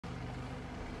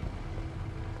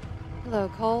Hello,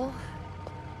 Cole.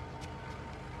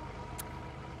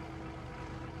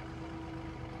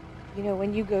 You know,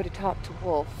 when you go to talk to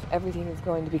Wolf, everything is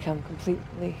going to become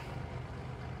completely...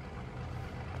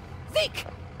 Zeke!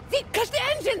 Zeke, catch the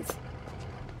engines!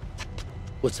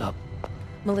 What's up?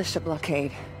 Militia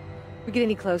blockade. If we get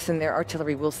any close and their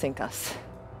artillery will sink us.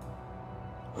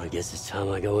 I guess it's time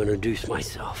I go introduce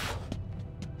myself.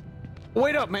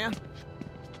 Wait up, man.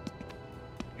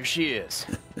 Here she is.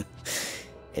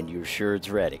 And you're sure it's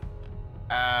ready?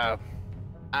 I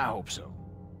hope so.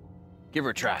 Give her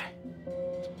a try.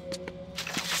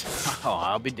 Oh,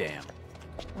 I'll be damned.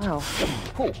 Wow.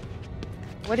 Whew.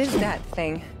 What is that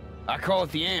thing? I call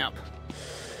it the amp.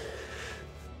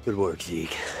 Good work,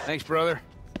 Zeke. Thanks, brother.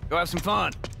 Go have some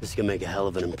fun. This is gonna make a hell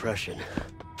of an impression.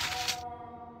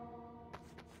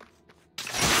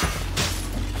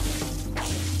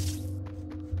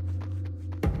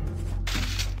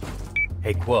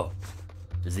 Hey, Quo.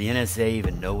 Does the NSA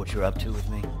even know what you're up to with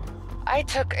me? I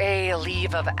took a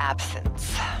leave of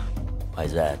absence.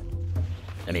 Why's that?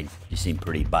 I mean, you seem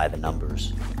pretty by the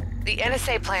numbers. The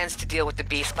NSA plans to deal with the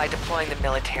beast by deploying the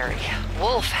military.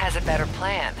 Wolf has a better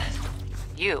plan.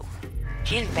 You.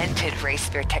 He invented ray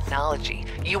sphere technology.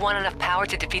 You want enough power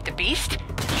to defeat the beast?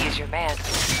 He is your man.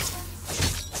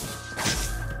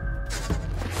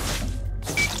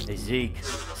 Hey, Zeke.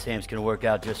 Sam's gonna work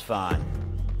out just fine.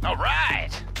 All right.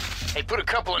 Hey, put a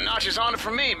couple of notches on it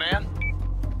for me, man.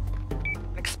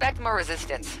 Expect more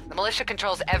resistance. The militia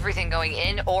controls everything going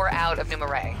in or out of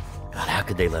Numaray. God, how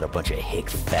could they let a bunch of hick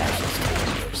fascists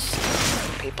take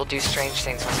this? People do strange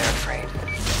things when they're afraid.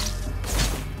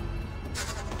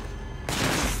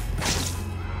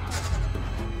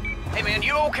 Hey, man,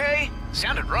 you okay?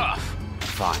 Sounded rough.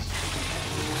 Fine.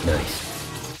 Nice.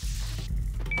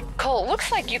 Cole,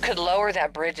 looks like you could lower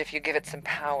that bridge if you give it some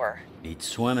power. Beats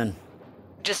swimming.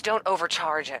 Just don't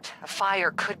overcharge it. A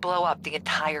fire could blow up the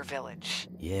entire village.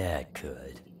 Yeah, it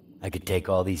could. I could take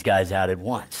all these guys out at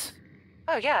once.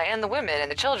 Oh yeah, and the women and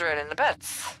the children and the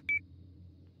pets.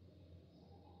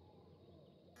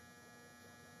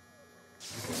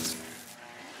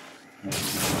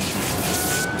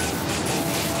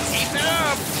 Keep it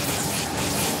up!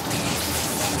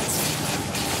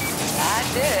 I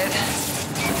did.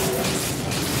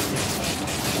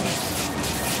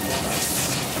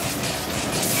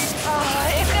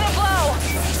 It's gonna blow!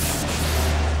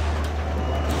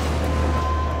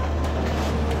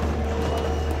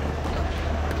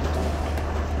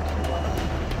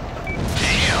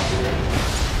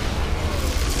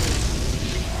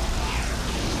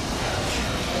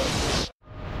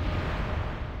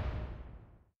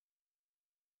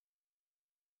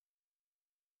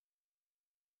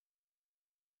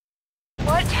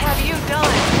 What have you done?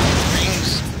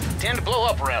 Things tend to blow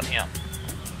up around him.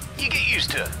 You get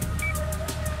used to it.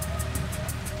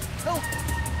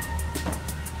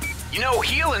 You know,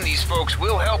 healing these folks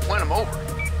will help win them over.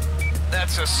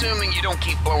 That's assuming you don't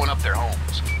keep blowing up their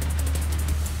homes.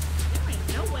 There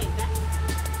ain't no way back.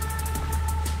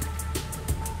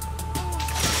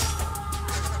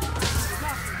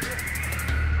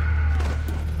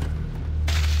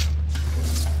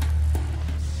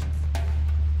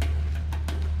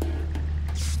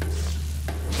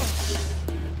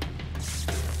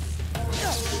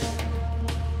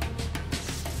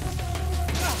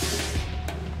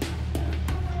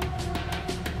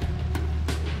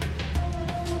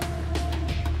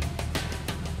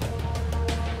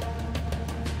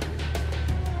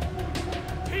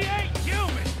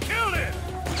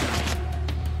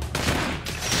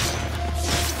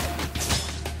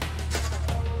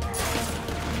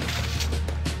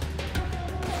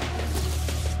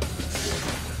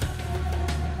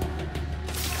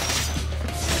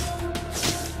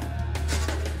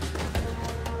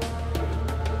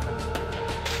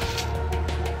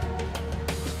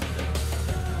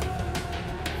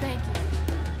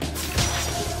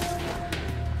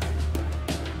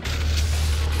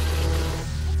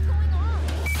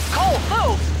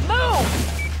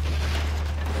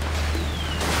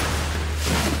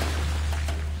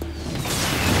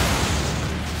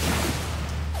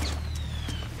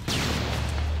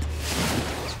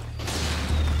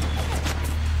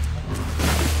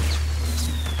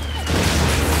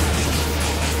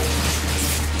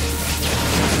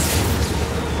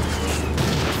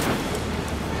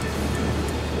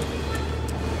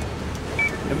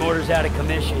 Mortar's out of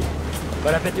commission,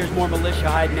 but I bet there's more militia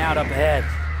hiding out up ahead.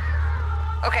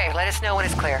 Okay, let us know when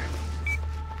it's clear.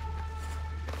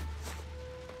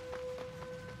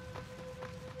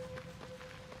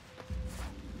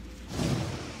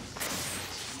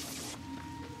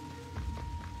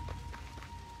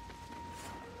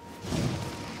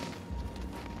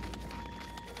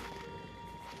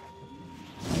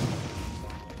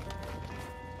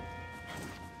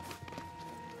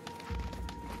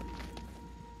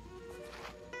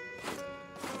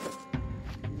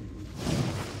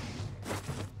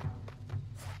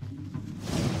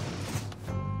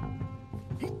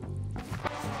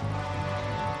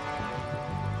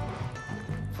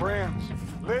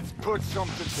 Let's put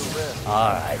something to rest.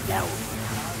 Alright, now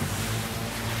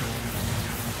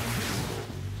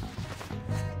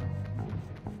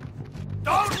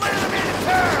Don't let him into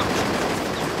town!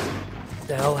 what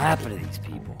the hell happened to these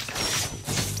people?